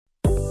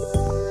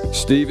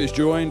Steve is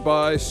joined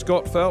by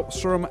Scott Phelps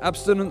from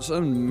Abstinence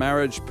and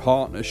Marriage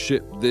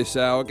Partnership this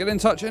hour. Get in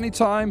touch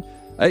anytime,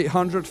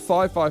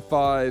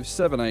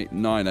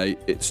 800-555-7898.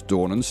 It's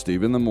Dawn and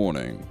Steve in the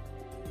morning.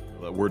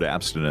 The word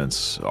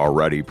abstinence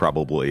already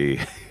probably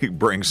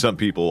brings some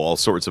people all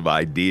sorts of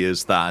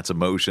ideas, thoughts,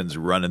 emotions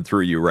running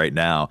through you right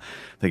now,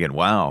 thinking,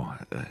 wow,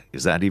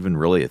 is that even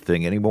really a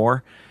thing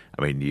anymore?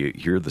 I mean, you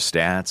hear the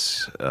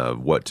stats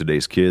of what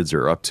today's kids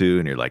are up to,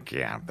 and you're like,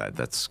 yeah,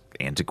 that's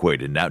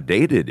antiquated and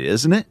outdated,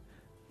 isn't it?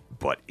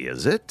 But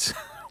is it?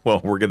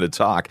 Well, we're going to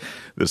talk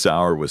this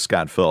hour with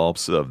Scott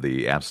Phelps of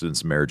the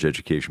Abstinence Marriage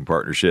Education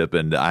Partnership,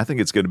 and I think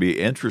it's going to be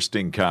an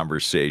interesting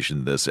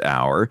conversation this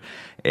hour.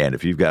 And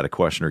if you've got a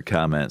question or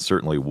comment,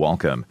 certainly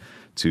welcome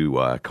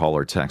to call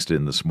or text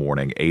in this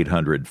morning,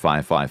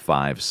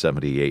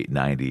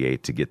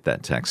 800-555-7898 to get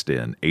that text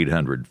in,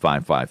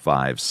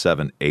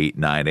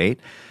 800-555-7898.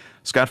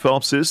 Scott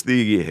Phelps is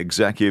the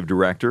Executive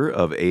Director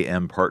of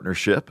AM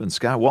Partnership. And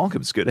Scott,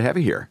 welcome. It's good to have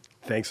you here.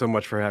 Thanks so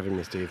much for having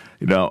me, Steve.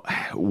 You know,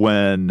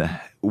 when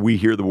we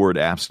hear the word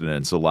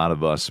abstinence, a lot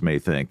of us may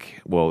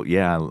think, well,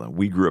 yeah,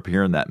 we grew up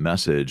hearing that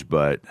message,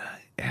 but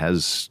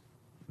have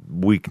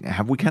we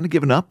kind of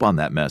given up on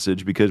that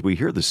message because we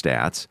hear the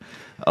stats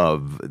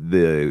of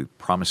the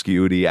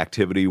promiscuity,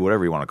 activity,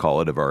 whatever you want to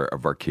call it, of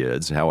our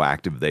kids, how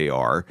active they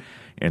are,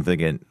 and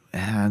thinking,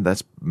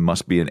 that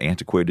must be an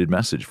antiquated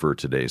message for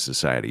today's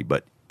society.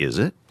 But is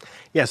it?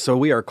 Yeah, so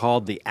we are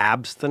called the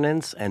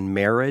Abstinence and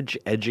Marriage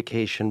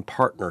Education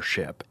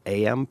Partnership,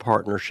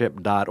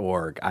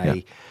 ampartnership.org.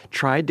 I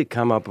tried to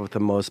come up with the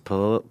most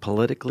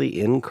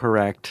politically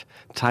incorrect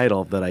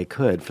title that I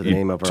could for the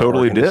name of our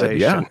organization. Totally did,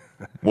 yeah.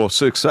 Well,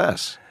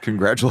 success.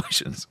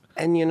 Congratulations.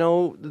 And you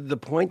know, the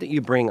point that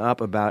you bring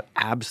up about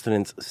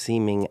abstinence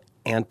seeming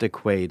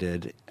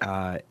antiquated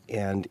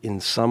and in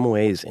some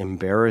ways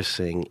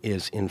embarrassing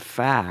is in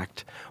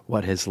fact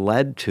what has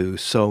led to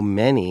so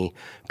many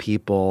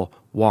people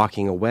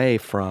walking away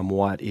from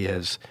what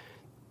is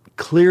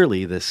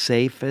clearly the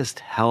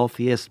safest,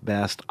 healthiest,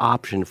 best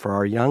option for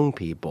our young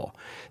people.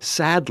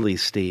 Sadly,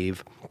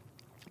 Steve,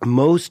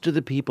 most of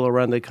the people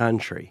around the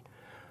country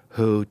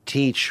who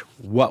teach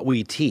what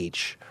we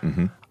teach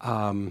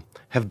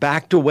have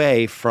backed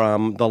away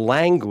from the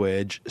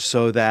language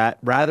so that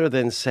rather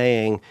than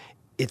saying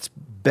it's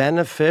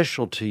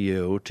beneficial to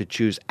you to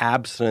choose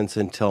abstinence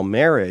until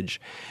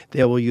marriage,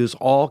 they will use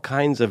all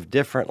kinds of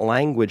different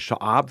language to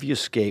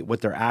obfuscate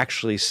what they're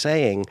actually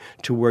saying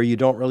to where you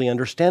don't really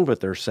understand what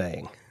they're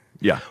saying.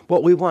 Yeah.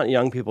 What we want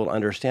young people to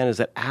understand is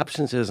that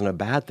abstinence isn't a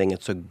bad thing.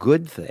 It's a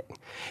good thing.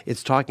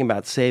 It's talking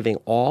about saving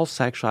all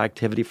sexual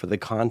activity for the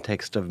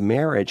context of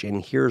marriage,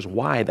 and here's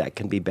why that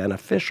can be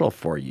beneficial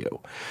for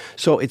you.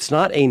 So it's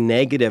not a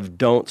negative,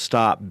 don't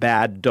stop,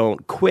 bad,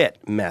 don't quit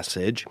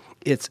message.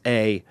 It's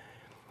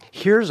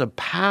here's a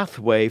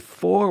pathway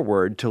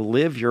forward to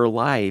live your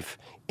life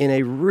in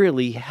a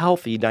really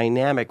healthy,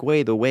 dynamic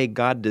way, the way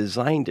God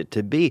designed it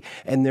to be.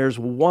 And there's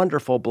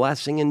wonderful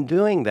blessing in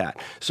doing that.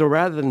 So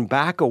rather than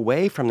back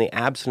away from the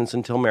abstinence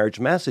until marriage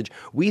message,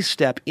 we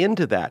step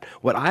into that.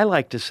 What I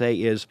like to say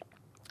is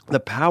the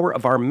power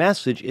of our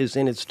message is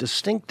in its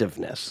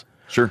distinctiveness.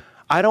 Sure.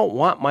 I don't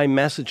want my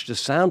message to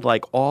sound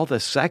like all the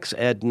sex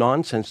ed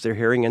nonsense they're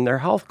hearing in their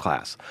health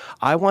class.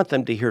 I want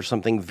them to hear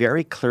something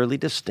very clearly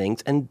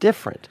distinct and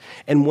different.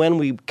 And when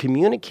we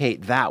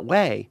communicate that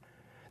way,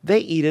 they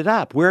eat it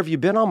up. Where have you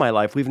been all my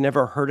life? We've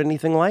never heard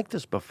anything like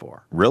this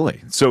before.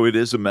 Really? So it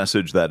is a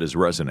message that is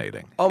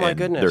resonating. Oh, my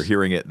goodness. They're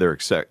hearing it, they're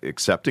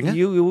accepting it?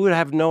 You would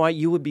have no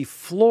idea. You would be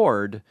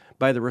floored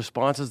by the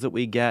responses that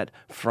we get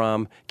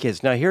from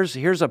kids. Now,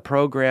 here's a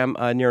program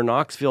near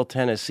Knoxville,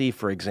 Tennessee,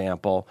 for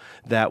example,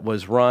 that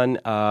was run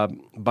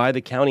by the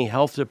county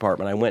health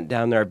department. I went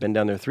down there. I've been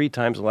down there 3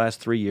 times the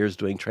last 3 years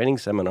doing training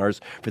seminars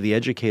for the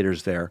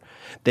educators there.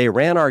 They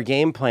ran our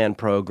game plan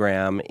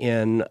program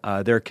in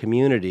their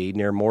community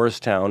near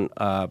Morristown,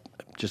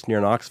 just near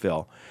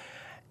Knoxville.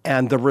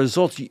 And the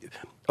results,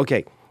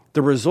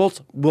 the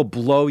results will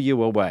blow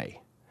you away.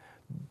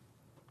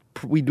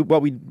 We do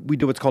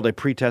what's called a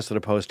pre-test and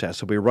a post-test.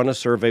 So we run a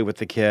survey with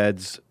the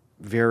kids,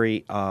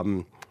 very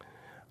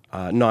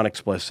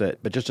non-explicit,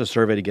 but just a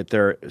survey to get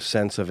their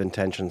sense of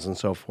intentions and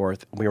so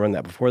forth. We run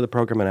that before the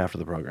program and after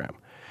the program.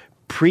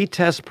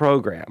 Pre-test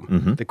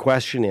program, the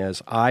question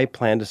is, I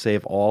plan to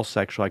save all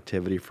sexual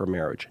activity for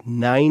marriage.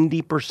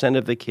 90%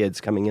 of the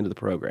kids coming into the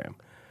program,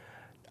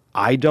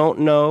 I don't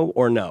know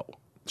or no.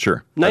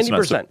 Sure.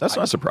 90%. That's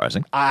not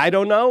surprising. I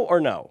don't know or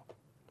no.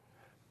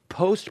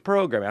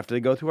 Post-program, after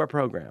they go through our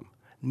program,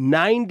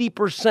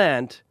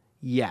 90%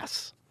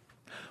 yes.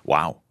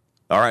 Wow.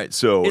 All right,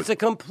 so it's a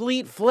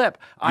complete flip.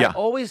 I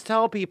always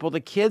tell people the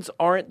kids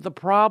aren't the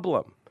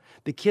problem.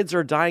 The kids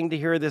are dying to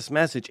hear this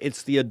message.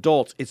 It's the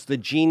adults, it's the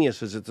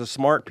geniuses, it's the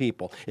smart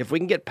people. If we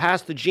can get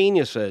past the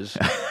geniuses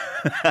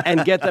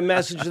and get the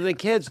message to the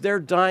kids, they're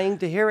dying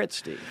to hear it,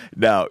 Steve.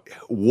 Now,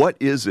 what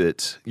is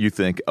it, you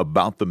think,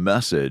 about the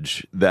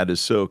message that is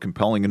so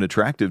compelling and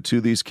attractive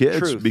to these kids?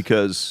 Truth.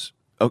 Because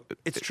Oh,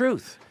 It's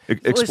truth.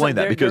 explain Listen,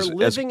 that, because they're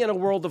living in a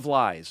world of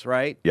lies,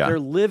 right? Yeah. They're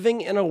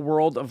living in a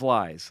world of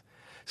lies.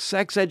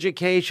 Sex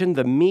education,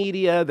 the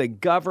media, the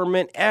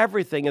government,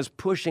 everything is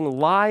pushing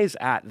lies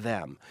at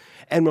them.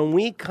 And when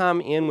we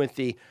come in with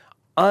the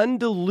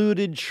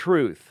undiluted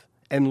truth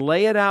and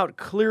lay it out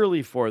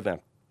clearly for them,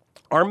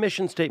 our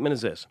mission statement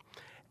is this.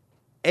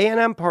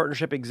 A&M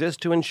Partnership exists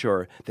to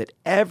ensure that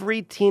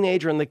every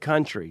teenager in the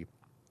country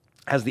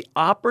has the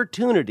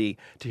opportunity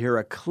to hear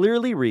a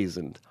clearly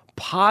reasoned,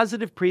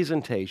 positive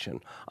presentation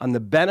on the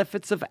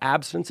benefits of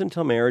abstinence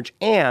until marriage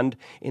and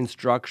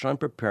instruction on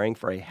preparing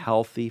for a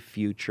healthy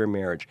future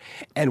marriage.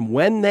 And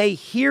when they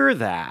hear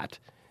that,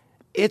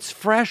 it's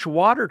fresh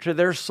water to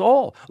their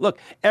soul. Look,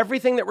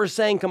 everything that we're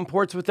saying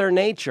comports with their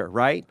nature,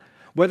 right?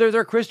 Whether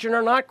they're Christian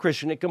or not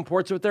Christian, it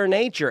comports with their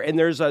nature, and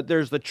there's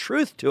the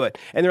truth to it.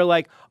 And they're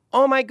like,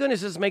 oh my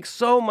goodness, this makes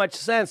so much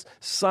sense.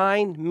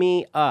 Sign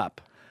me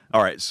up.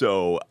 All right,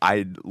 so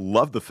I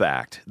love the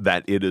fact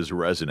that it is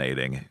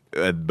resonating,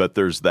 but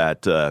there's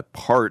that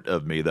part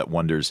of me that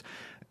wonders,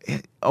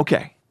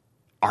 okay,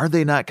 are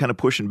they not kind of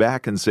pushing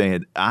back and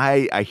saying,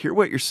 I hear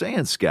what you're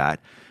saying, Scott,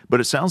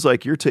 but it sounds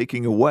like you're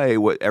taking away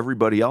what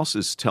everybody else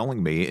is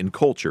telling me in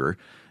culture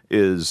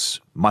is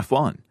my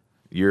fun.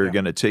 You're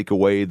going to take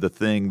away the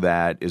thing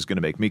that is going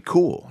to make me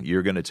cool.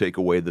 You're going to take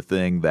away the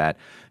thing that,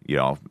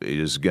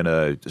 is going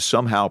to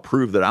somehow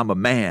prove that I'm a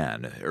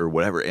man or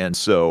whatever. And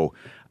so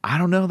I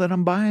don't know that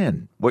I'm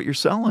buying what you're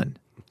selling.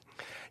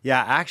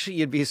 Yeah, actually,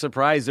 you'd be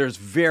surprised. There's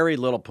very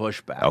little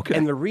pushback. Okay.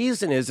 And the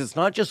reason is it's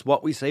not just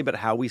what we say, but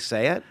how we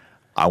say it.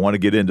 I want to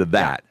get into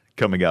that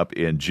coming up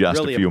in just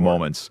Really a few important.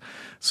 moments.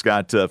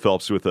 Scott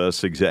Phelps with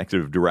us,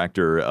 Executive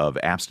Director of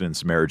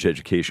Abstinence Marriage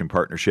Education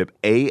Partnership,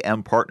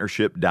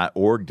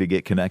 ampartnership.org to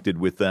get connected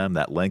with them.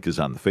 That link is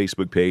on the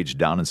Facebook page,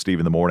 Don and Steve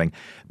in the Morning.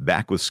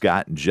 Back with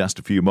Scott in just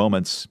a few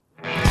moments.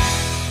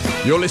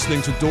 You're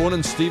listening to Dawn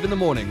and Steve in the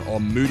Morning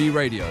on Moody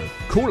Radio.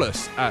 Call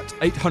us at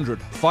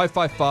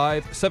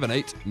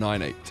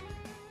 800-555-7898.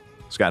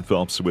 Scott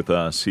Phelps with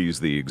us.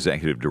 He's the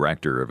Executive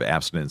Director of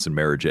Abstinence and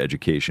Marriage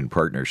Education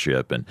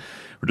Partnership. And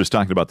we're just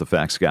talking about the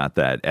fact, Scott,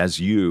 that as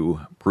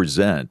you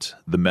present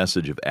the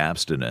message of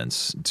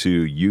abstinence to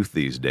youth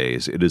these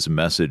days, it is a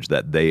message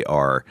that they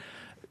are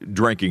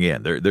drinking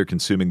in. They're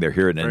consuming, they're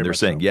hearing, and they're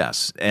saying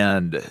yes.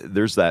 And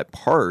there's that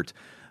part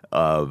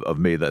of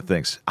me that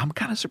thinks, I'm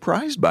kind of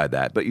surprised by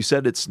that. But you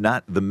said it's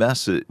not the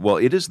message. Well,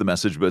 it is the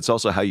message, but it's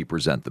also how you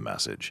present the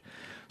message.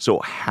 So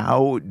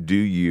how do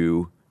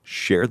you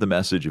share the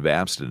message of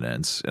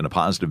abstinence in a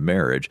positive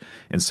marriage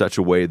in such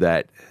a way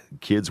that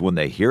kids, when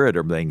they hear it,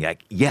 are being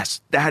like,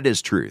 yes, that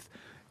is truth.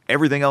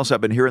 Everything else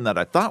I've been hearing that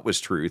I thought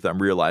was truth,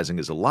 I'm realizing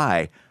is a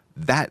lie.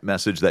 That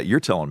message that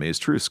you're telling me is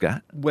true,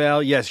 Scott.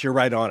 Well, yes, you're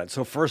right on it.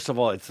 So first of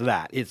all, it's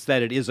that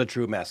it is a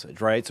true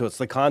message, right? So it's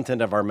the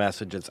content of our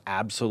message. It's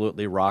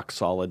absolutely rock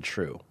solid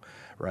true,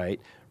 right?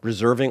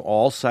 Reserving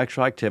all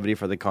sexual activity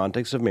for the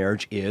context of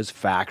marriage is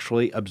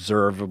factually,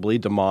 observably,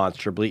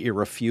 demonstrably,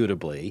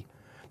 irrefutably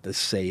the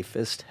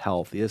safest,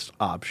 healthiest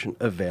option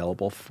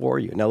available for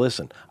you. Now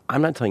listen,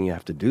 I'm not telling you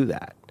have to do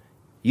that.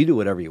 You do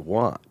whatever you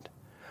want.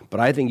 But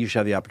I think you should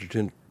have the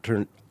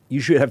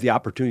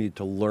opportunity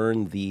to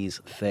learn these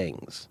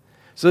things.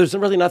 So there's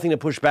really nothing to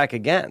push back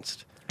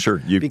against.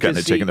 Sure, you've kind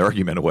of taken the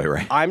argument away,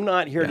 right? I'm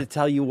not here to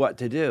tell you what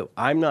to do.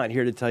 I'm not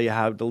here to tell you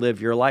how to live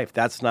your life.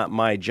 That's not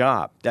my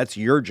job. That's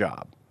your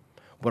job.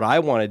 What I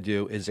want to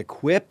do is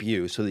equip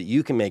you so that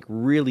you can make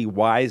really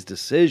wise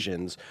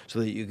decisions so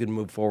that you can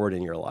move forward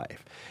in your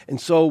life.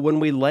 And so when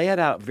we lay it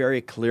out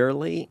very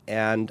clearly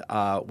and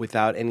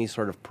without any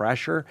sort of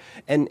pressure,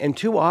 and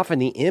too often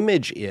the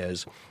image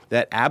is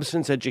that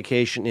abstinence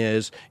education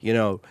is,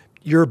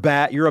 you're a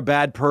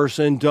bad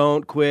person,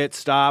 don't quit,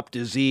 stop,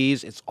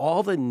 disease. It's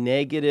all the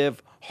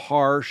negative,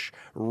 harsh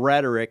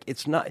rhetoric.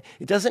 It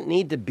doesn't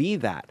need to be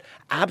that.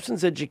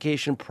 Abstinence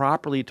education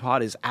properly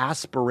taught is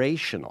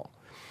aspirational.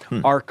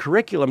 Our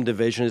curriculum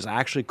division is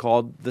actually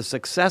called the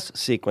Success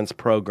Sequence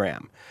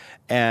Program.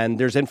 And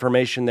there's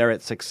information there at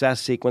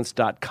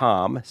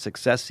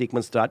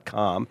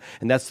successsequence.com,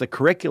 and that's the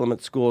curriculum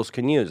that schools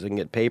can use. They can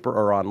get paper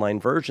or online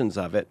versions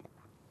of it.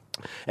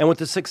 And what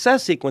the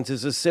Success Sequence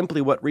is simply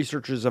what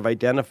researchers have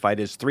identified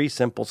as 3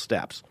 simple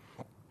steps.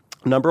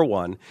 Number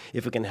 1,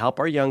 if it can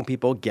help our young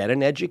people get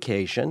an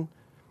education,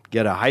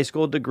 get a high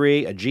school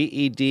degree, a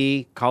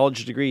GED,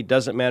 college degree,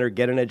 doesn't matter,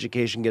 get an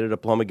education, get a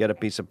diploma, get a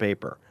piece of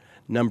paper.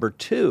 Number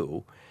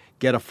 2,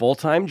 get a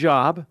full-time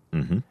job.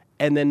 Mm-hmm.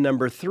 And then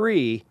number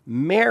 3,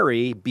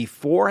 marry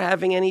before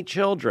having any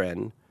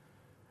children.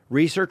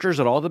 Researchers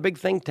at all the big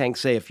think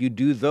tanks say if you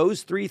do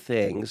those 3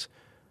 things,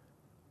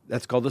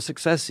 that's called the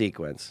Success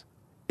Sequence,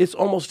 it's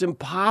almost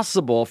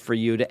impossible for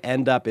you to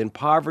end up in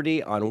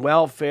poverty, on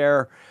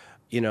welfare,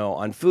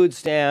 on food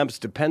stamps,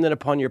 dependent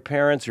upon your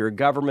parents or your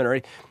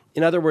government.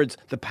 In other words,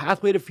 the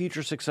pathway to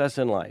future success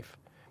in life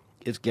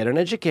is get an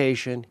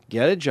education,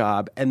 get a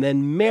job, and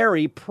then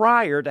marry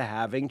prior to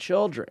having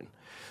children.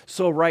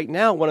 So right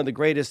now, one of the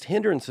greatest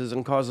hindrances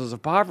and causes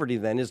of poverty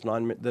then is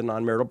the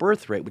non-marital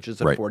birth rate, which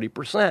is at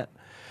 40%.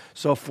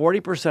 So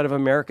 40% of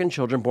American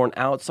children born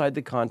outside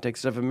the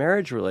context of a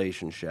marriage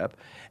relationship,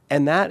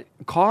 and that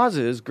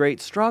causes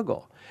great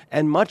struggle.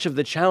 And much of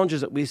the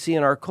challenges that we see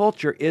in our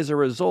culture is a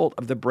result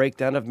of the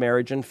breakdown of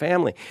marriage and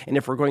family. And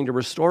if we're going to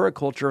restore a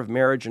culture of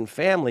marriage and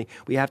family,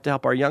 we have to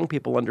help our young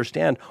people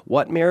understand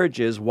what marriage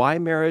is, why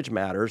marriage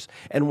matters,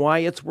 and why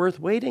it's worth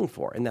waiting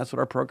for. And that's what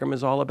our program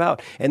is all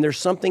about. And there's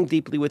something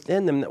deeply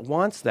within them that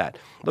wants that.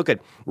 Look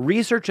at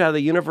research out of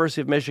the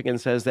University of Michigan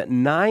says that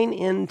 9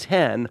 in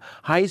 10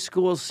 high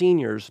school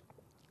seniors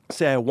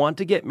say, I want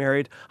to get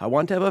married, I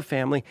want to have a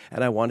family,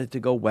 and I want it to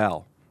go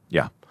well.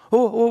 Yeah.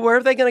 Well, where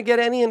are they going to get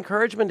any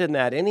encouragement in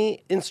that,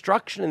 any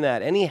instruction in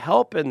that, any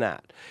help in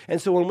that?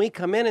 And so when we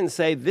come in and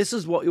say, this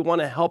is what we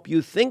want to help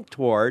you think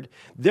toward,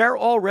 they're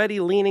already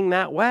leaning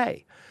that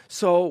way.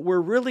 So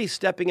we're really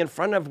stepping in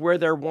front of where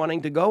they're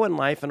wanting to go in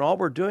life, and all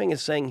we're doing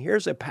is saying,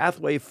 here's a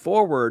pathway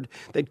forward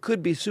that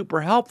could be super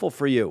helpful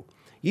for you.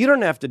 You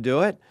don't have to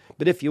do it,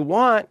 but if you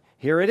want,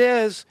 here it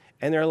is.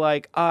 And they're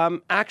like,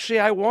 actually,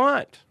 I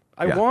want.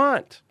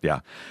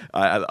 Yeah.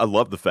 I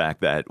love the fact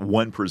that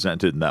when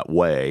presented in that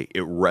way,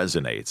 it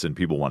resonates and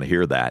people want to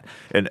hear that.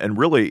 And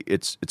really,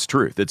 it's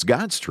truth. It's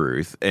God's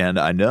truth. And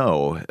I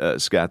know,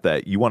 Scott,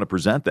 that you want to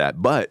present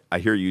that, but I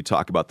hear you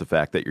talk about the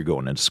fact that you're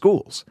going into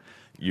schools.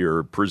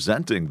 You're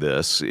presenting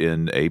this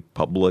in a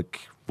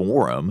public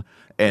forum.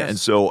 And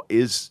so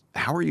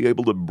how are you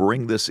able to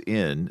bring this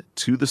in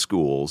to the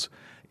schools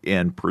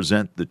and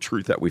present the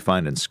truth that we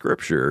find in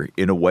Scripture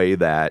in a way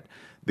that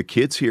the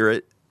kids hear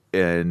it?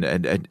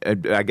 And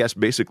I guess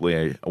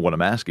basically what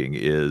I'm asking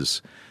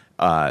is,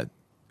 how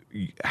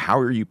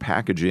are you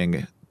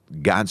packaging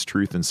God's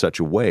truth in such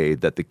a way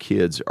that the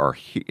kids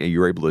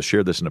you're able to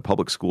share this in a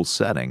public school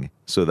setting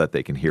so that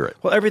they can hear it?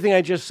 Well, everything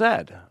I just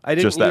said. I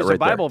didn't use a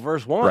Bible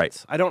verse once.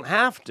 Right. I don't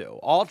have to.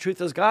 All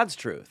truth is God's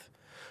truth.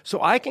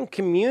 So I can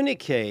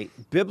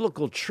communicate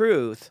biblical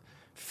truth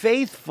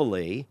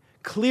faithfully,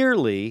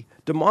 clearly,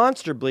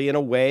 demonstrably in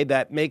a way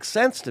that makes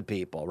sense to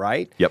people,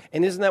 right? Yep.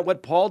 And isn't that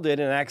what Paul did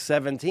in Acts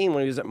 17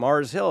 when he was at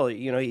Mars Hill?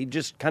 You know, he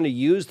just kind of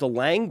used the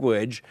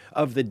language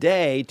of the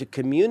day to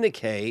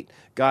communicate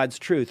God's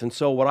truth. And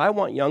so what I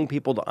want young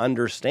people to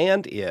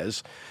understand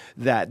is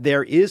that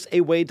there is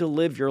a way to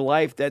live your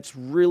life that's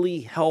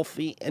really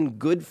healthy and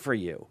good for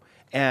you.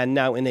 And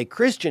now in a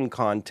Christian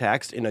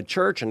context, in a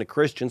church, in a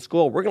Christian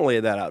school, we're going to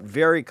lay that out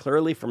very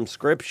clearly from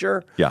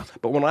Scripture. Yeah.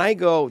 But when I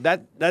go,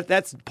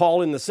 that's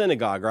Paul in the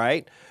synagogue,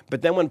 right?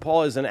 But then when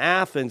Paul is in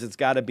Athens, it's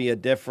got to be a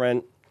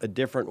different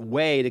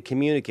way to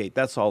communicate.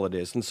 That's all it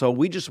is. And so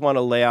we just want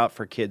to lay out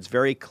for kids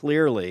very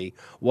clearly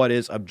what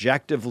is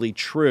objectively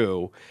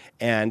true,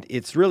 and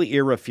it's really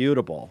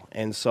irrefutable.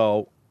 And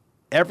so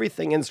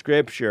everything in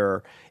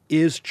Scripture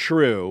is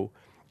true,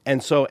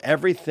 and so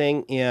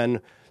everything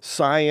in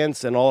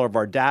science and all of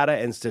our data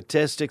and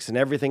statistics and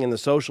everything in the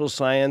social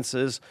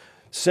sciences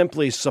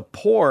simply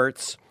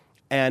supports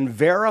and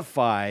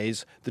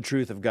verifies the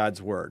truth of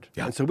God's Word.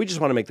 Yeah. And so we just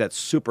want to make that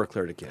super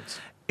clear to kids.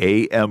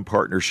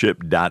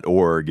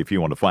 ampartnership.org if you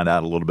want to find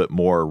out a little bit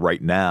more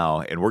right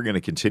now. And we're going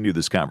to continue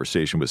this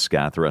conversation with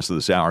Scott the rest of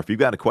this hour. If you've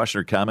got a question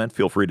or comment,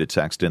 feel free to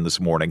text in this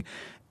morning,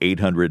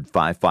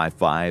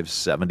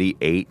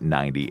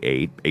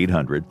 800-555-7898,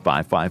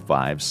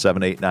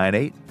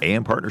 800-555-7898,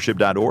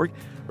 ampartnership.org.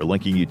 We're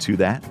linking you to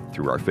that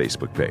through our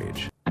Facebook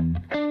page.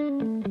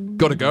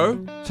 Gotta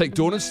go? Take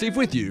Dawn and Steve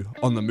with you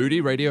on the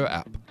Moody Radio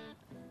app.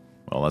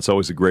 Well, that's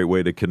always a great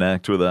way to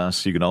connect with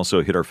us. You can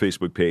also hit our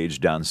Facebook page,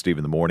 Don Steve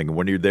in the Morning. And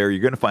when you're there,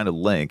 you're going to find a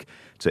link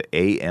to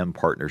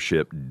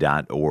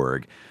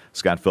ampartnership.org.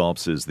 Scott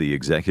Phelps is the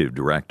executive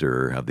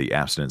director of the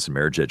Abstinence and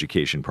Marriage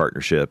Education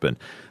Partnership. And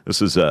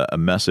this is a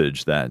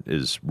message that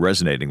is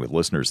resonating with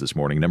listeners this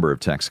morning. A number of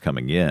texts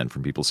coming in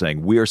from people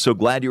saying, we are so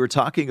glad you were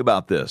talking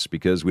about this,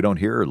 because we don't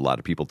hear a lot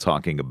of people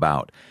talking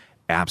about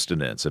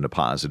abstinence and a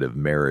positive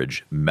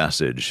marriage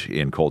message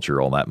in culture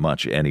all that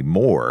much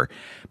anymore.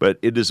 But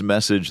it is a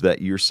message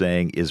that you're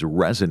saying is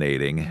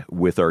resonating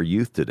with our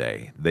youth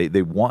today.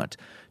 They want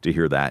to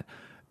hear that.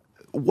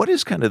 What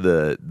is kind of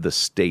the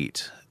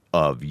state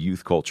of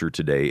youth culture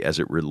today as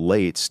it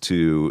relates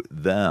to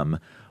them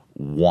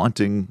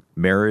wanting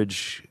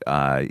marriage,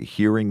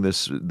 hearing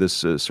this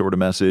sort of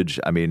message?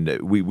 I mean,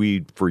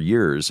 we for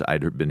years,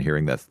 I'd been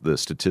hearing that the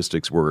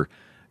statistics were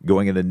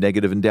going in a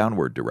negative and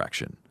downward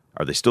direction.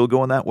 Are they still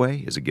going that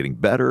way? Is it getting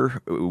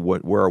better?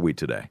 Where are we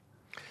today?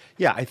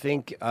 Yeah, I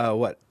think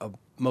what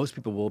most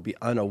people will be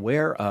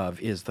unaware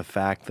of is the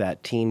fact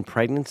that teen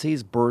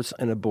pregnancies, births,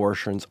 and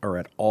abortions are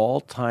at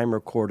all-time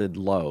recorded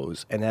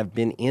lows and have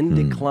been in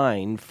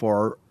decline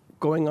for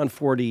going on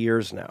 40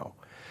 years now.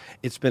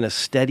 It's been a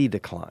steady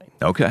decline.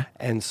 Okay.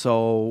 And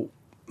so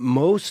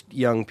most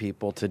young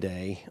people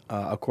today,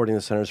 according to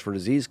the Centers for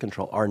Disease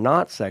Control, are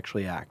not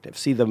sexually active.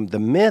 See, the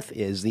myth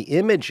is, the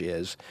image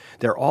is,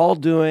 they're all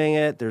doing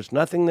it. There's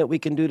nothing that we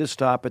can do to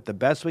stop it. The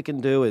best we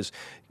can do is,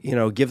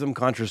 give them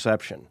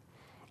contraception.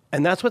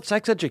 And that's what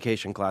sex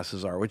education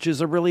classes are, which is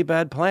a really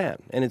bad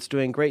plan. And it's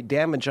doing great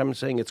damage. I'm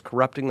saying it's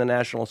corrupting the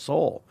national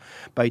soul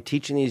by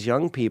teaching these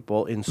young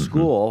people in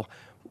school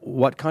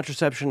what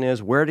contraception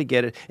is, where to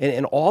get it,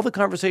 and all the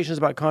conversations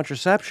about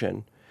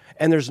contraception,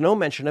 and there's no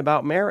mention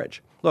about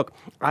marriage. Look,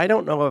 I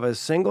don't know of a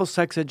single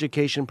sex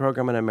education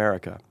program in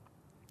America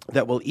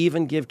that will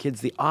even give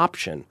kids the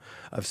option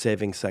of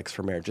saving sex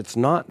for marriage. It's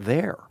not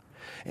there.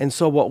 And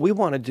so what we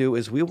want to do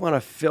is we want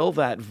to fill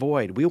that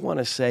void. We want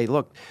to say,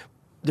 look,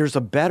 there's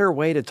a better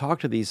way to talk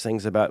to these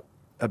things about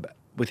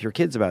with your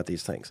kids about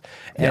these things.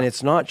 And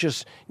it's not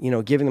just,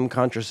 giving them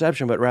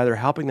contraception, but rather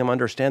helping them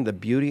understand the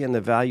beauty and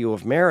the value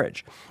of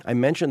marriage. I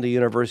mentioned the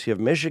University of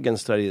Michigan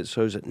study that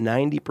shows that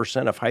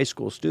 90% of high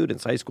school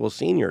students, high school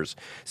seniors,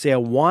 say, I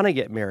want to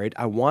get married,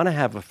 I want to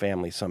have a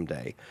family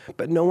someday,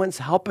 but no one's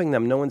helping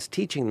them, no one's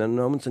teaching them,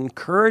 no one's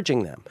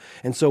encouraging them.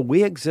 And so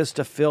we exist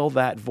to fill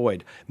that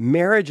void.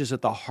 Marriage is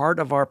at the heart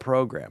of our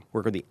program.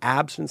 We're the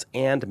Abstinence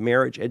and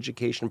Marriage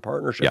Education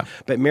Partnership. Yeah.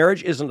 But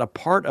marriage isn't a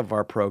part of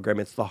our program,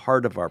 it's the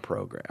heart of our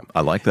program. I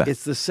like that.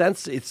 It's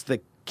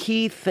the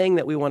key thing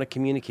that we want to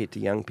communicate to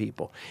young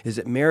people is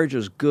that marriage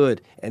is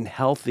good and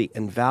healthy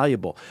and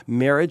valuable.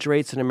 Marriage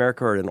rates in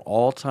America are at an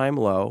all-time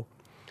low.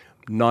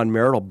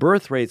 Non-marital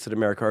birth rates in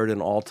America are at an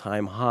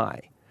all-time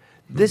high.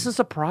 This is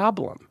a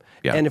problem.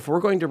 Yeah. And if we're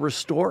going to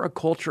restore a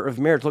culture of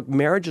marriage, look,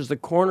 marriage is the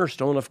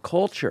cornerstone of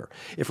culture.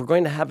 If we're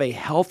going to have a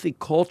healthy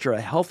culture, a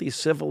healthy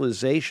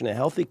civilization, a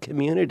healthy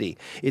community,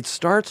 it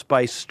starts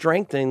by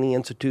strengthening the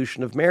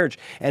institution of marriage.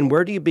 And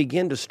where do you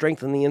begin to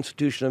strengthen the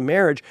institution of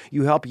marriage?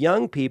 You help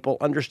young people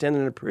understand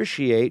and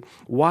appreciate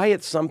why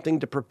it's something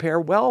to prepare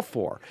well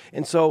for.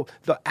 And so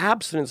the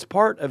abstinence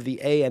part of the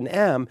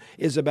A&M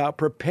is about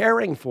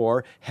preparing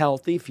for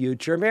healthy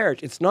future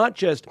marriage. It's not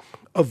just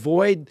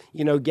avoid,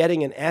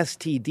 getting an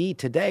STD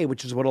today,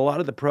 which is what a lot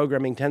of the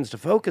programming tends to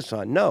focus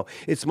on. No,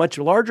 it's much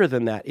larger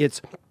than that.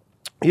 It's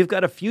you've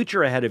got a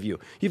future ahead of you.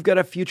 You've got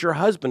a future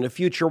husband, a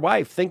future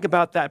wife. Think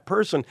about that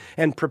person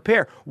and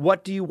prepare.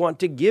 What do you want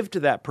to give to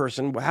that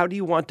person? How do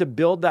you want to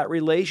build that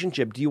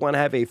relationship? Do you want to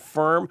have a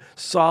firm,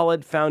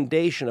 solid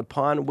foundation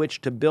upon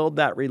which to build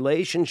that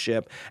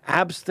relationship?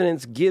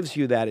 Abstinence gives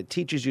you that. It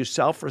teaches you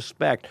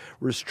self-respect,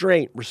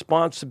 restraint,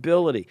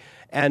 responsibility.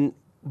 And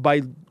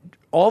by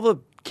all the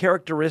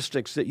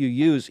characteristics that you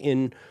use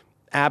in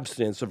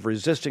abstinence of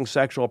resisting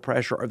sexual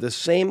pressure are the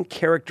same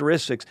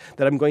characteristics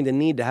that I'm going to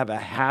need to have a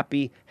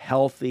happy,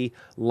 healthy,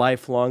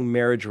 lifelong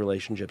marriage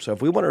relationship. So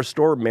if we want to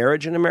restore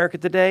marriage in America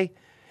today,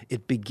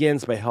 it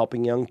begins by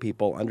helping young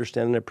people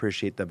understand and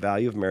appreciate the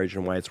value of marriage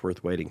and why it's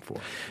worth waiting for.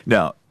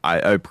 Now, I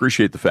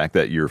appreciate the fact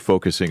that you're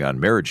focusing on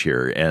marriage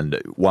here.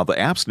 And while the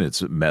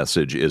abstinence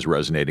message is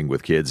resonating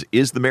with kids,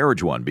 is the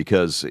marriage one?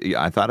 Because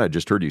I thought I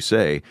just heard you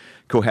say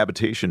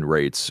cohabitation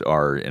rates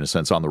are, in a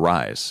sense, on the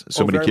rise.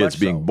 So many kids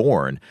being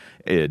born,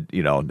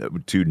 to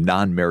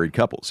non-married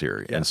couples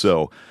here. Yes. And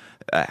so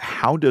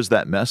how does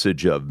that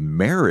message of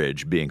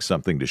marriage being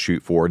something to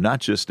shoot for,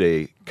 not just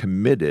a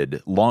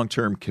committed,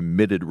 long-term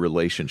committed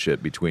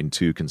relationship between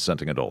two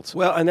consenting adults?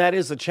 Well, and that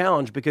is a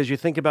challenge because you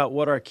think about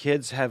what our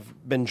kids have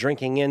been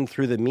drinking in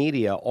through the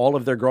media all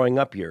of their growing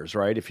up years,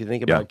 right? If you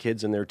think about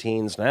kids in their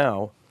teens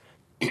now,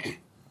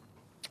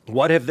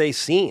 what have they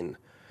seen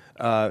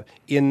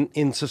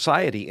in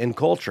society, in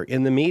culture,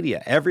 in the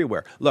media,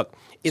 everywhere? Look,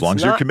 as long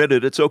as you're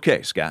committed, it's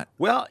okay, Scott.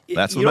 Well,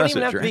 that's the you don't message,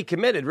 even have to be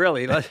committed,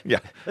 really.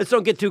 Let's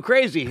don't get too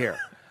crazy here.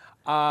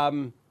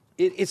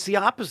 It's the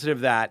opposite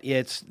of that.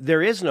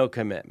 There is no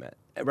commitment,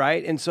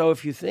 right? And so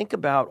if you think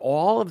about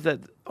all of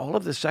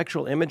the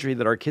sexual imagery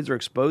that our kids are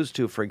exposed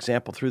to, for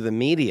example, through the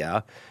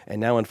media, and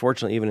now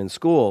unfortunately even in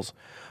schools,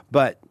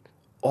 but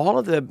all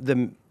of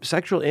the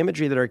sexual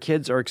imagery that our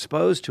kids are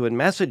exposed to in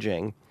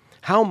messaging,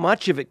 how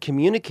much of it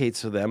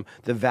communicates to them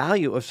the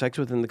value of sex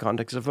within the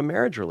context of a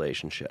marriage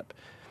relationship?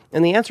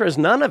 And the answer is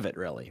none of it,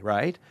 really,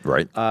 right?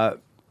 Right.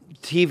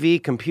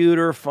 TV,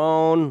 computer,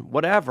 phone,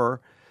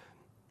 whatever.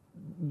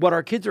 What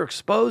our kids are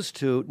exposed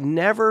to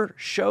never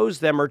shows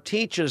them or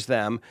teaches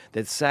them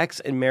that sex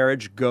and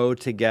marriage go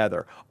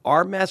together.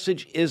 Our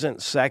message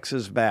isn't sex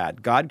is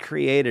bad. God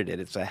created it.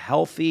 It's a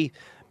healthy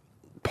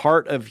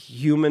part of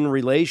human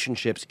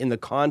relationships in the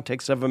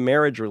context of a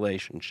marriage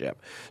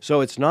relationship.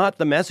 So it's not,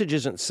 the message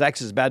isn't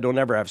sex is bad, don't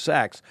ever have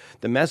sex.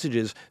 The message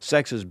is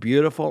sex is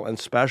beautiful and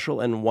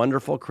special and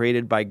wonderful,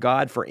 created by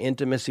God for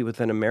intimacy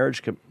within a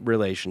marriage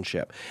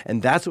relationship.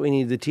 And that's what we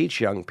need to teach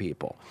young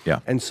people. Yeah.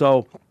 And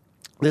so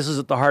this is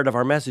at the heart of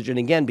our message. And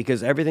again,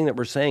 because everything that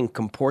we're saying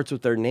comports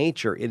with their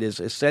nature, it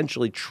is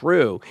essentially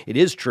true, it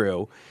is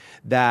true,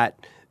 that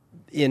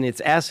in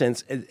its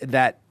essence,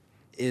 that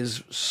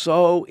is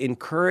so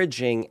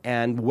encouraging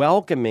and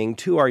welcoming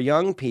to our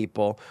young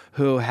people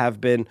who have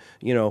been,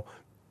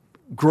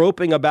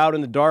 groping about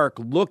in the dark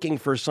looking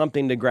for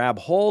something to grab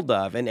hold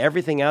of, and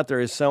everything out there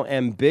is so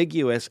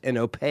ambiguous and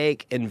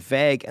opaque and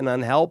vague and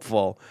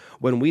unhelpful.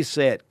 When we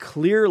say it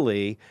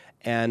clearly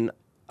and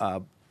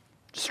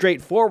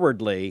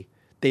straightforwardly,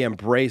 they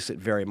embrace it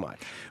very much.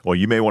 Well,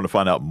 you may want to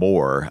find out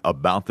more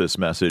about this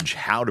message,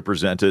 how to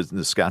present it.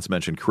 Scott's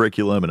mentioned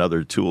curriculum and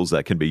other tools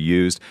that can be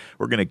used.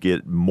 We're going to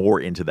get more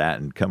into that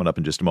and coming up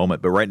in just a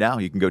moment. But right now,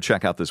 you can go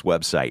check out this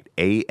website,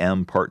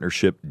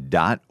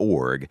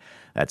 ampartnership.org.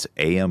 That's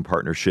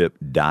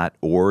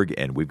ampartnership.org,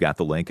 and we've got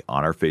the link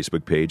on our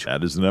Facebook page.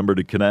 That is the number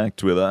to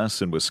connect with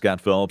us and with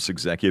Scott Phelps,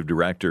 Executive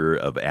Director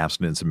of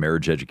Abstinence and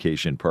Marriage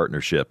Education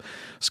Partnership.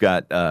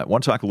 Scott, I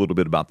want to talk a little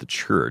bit about the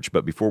church,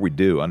 but before we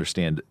do,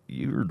 understand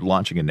you're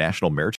launching a national marriage